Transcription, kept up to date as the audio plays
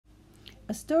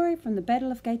A story from the Battle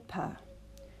of Gate Pa,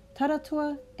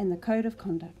 Taratoa and the Code of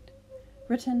Conduct,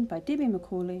 written by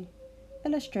McCauley,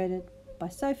 illustrated by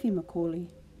Sophie McCauley,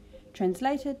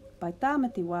 translated by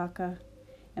Tamati Waaka,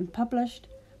 and published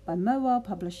by Mauao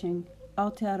Publishing,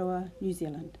 Aotearoa, New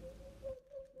Zealand.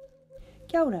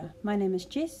 Kia ora, my name is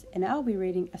Jess and I'll be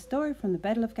reading a story from the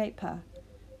Battle of Gate Pa,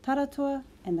 Taratoa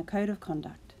and the Code of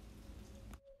Conduct.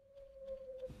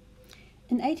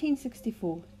 In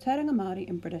 1864, Tauranga Māori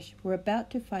and British were about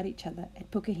to fight each other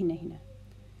at Pukehinehina.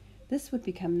 This would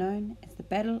become known as the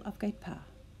Battle of Gate Pa.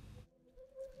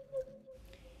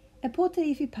 At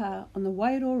Portaiwhi Pa on the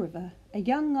Wairoa River, a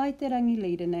young Aotearoa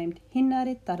leader named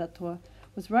Henare Taratoa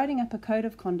was writing up a code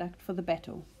of conduct for the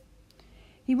battle.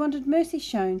 He wanted mercy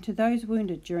shown to those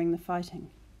wounded during the fighting.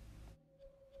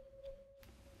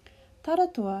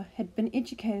 Taratoa had been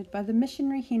educated by the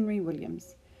missionary Henry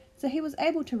Williams, so he was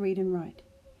able to read and write.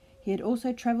 He had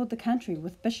also travelled the country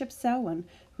with Bishop Selwyn,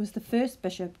 who was the first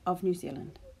bishop of New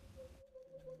Zealand.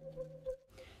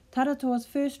 Taratoa's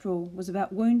first rule was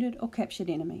about wounded or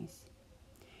captured enemies.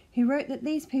 He wrote that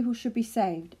these people should be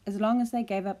saved as long as they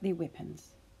gave up their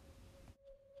weapons.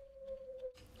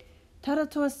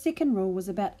 Taratoa's second rule was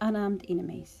about unarmed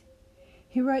enemies.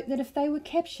 He wrote that if they were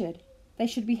captured, they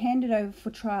should be handed over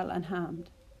for trial unharmed.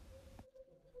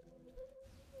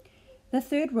 The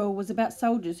third rule was about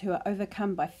soldiers who are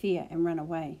overcome by fear and run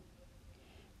away.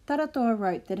 Taratoa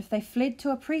wrote that if they fled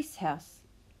to a priest's house,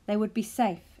 they would be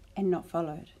safe and not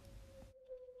followed.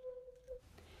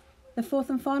 The fourth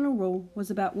and final rule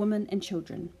was about women and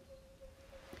children.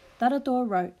 Taratoa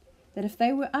wrote that if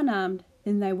they were unarmed,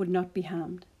 then they would not be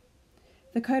harmed.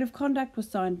 The code of conduct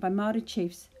was signed by Māori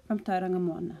chiefs from Tauranga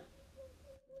Moana.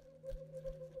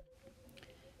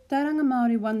 Tauranga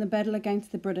Māori won the battle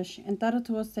against the British and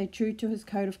Taratoa stayed true to his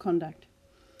code of conduct.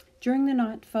 During the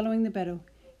night following the battle,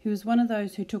 he was one of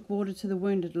those who took water to the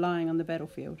wounded lying on the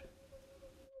battlefield.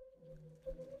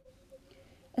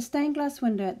 A stained glass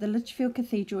window at the Lichfield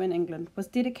Cathedral in England was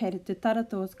dedicated to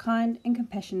Taratoa's kind and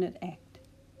compassionate act.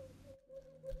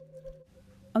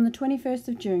 On the 21st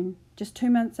of June, just 2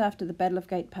 months after the Battle of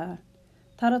Gate Pa,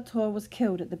 Taratoa was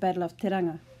killed at the Battle of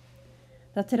Tiranga.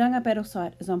 The Tiranga battle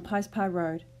site is on Paispa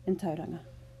Road in Tauranga.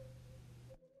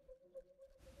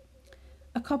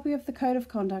 A copy of the Code of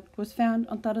Conduct was found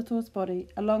on Taratoa's body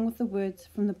along with the words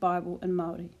from the Bible in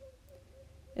Māori.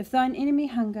 If thine enemy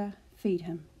hunger, feed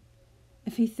him.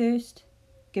 If he thirst,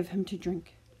 give him to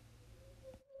drink.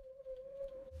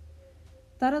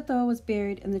 Taratoa was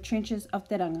buried in the trenches of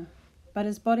Tiranga, but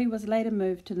his body was later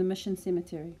moved to the mission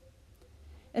cemetery.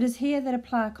 It is here that a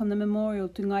plaque on the memorial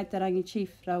to Ngaitarangi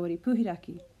chief Rawiri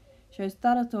Puhiraki shows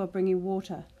Taratoa bringing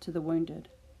water to the wounded.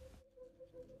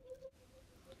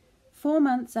 4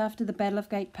 months after the Battle of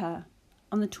Gate Pa,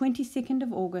 on the 22nd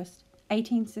of August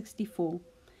 1864,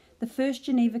 the First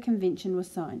Geneva Convention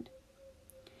was signed.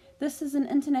 This is an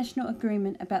international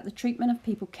agreement about the treatment of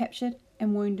people captured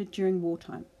and wounded during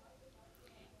wartime.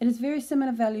 It has very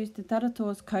similar values to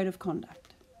Taratoa's Code of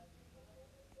Conduct.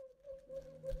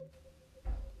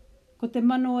 Ko te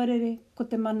manoarere,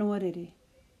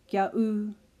 kia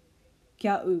u,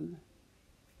 kia u.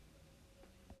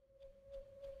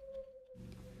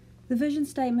 The vision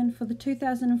statement for the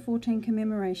 2014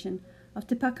 commemoration of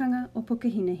Te Pakanga o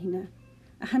Pukehinehina,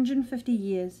 150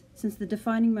 years since the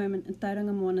defining moment in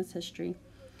Tauranga Moana's history,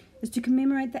 is to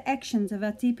commemorate the actions of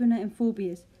our tipuna and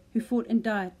forebears who fought and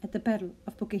died at the Battle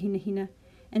of Pukehinehina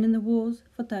and in the wars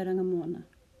for Tauranga Moana.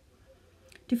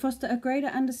 To foster a greater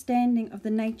understanding of the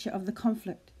nature of the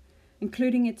conflict,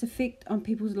 including its effect on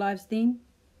people's lives then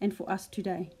and for us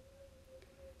today.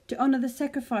 To honour the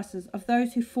sacrifices of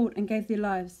those who fought and gave their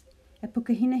lives at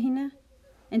Pukehinehina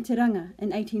and Tiranga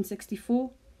in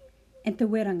 1864 and Te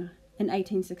Weranga in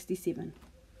 1867.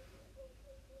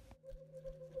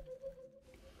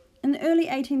 In the early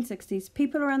 1860s,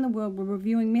 people around the world were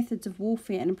reviewing methods of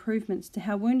warfare and improvements to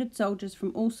how wounded soldiers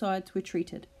from all sides were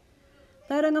treated.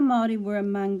 Tauranga Māori were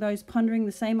among those pondering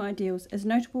the same ideals as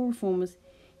notable reformers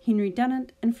Henry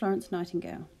Dunant and Florence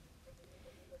Nightingale.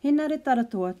 Henare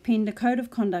Taratoa penned a code of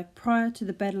conduct prior to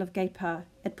the Battle of Gate Pa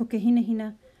at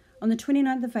Pukehinehina on the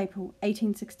 29th of April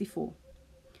 1864.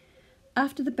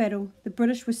 After the battle, the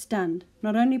British were stunned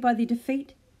not only by their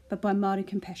defeat but by Māori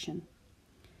compassion.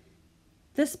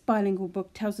 This bilingual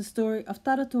book tells the story of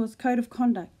Taratoa's code of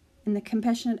conduct and the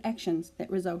compassionate actions that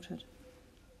resulted.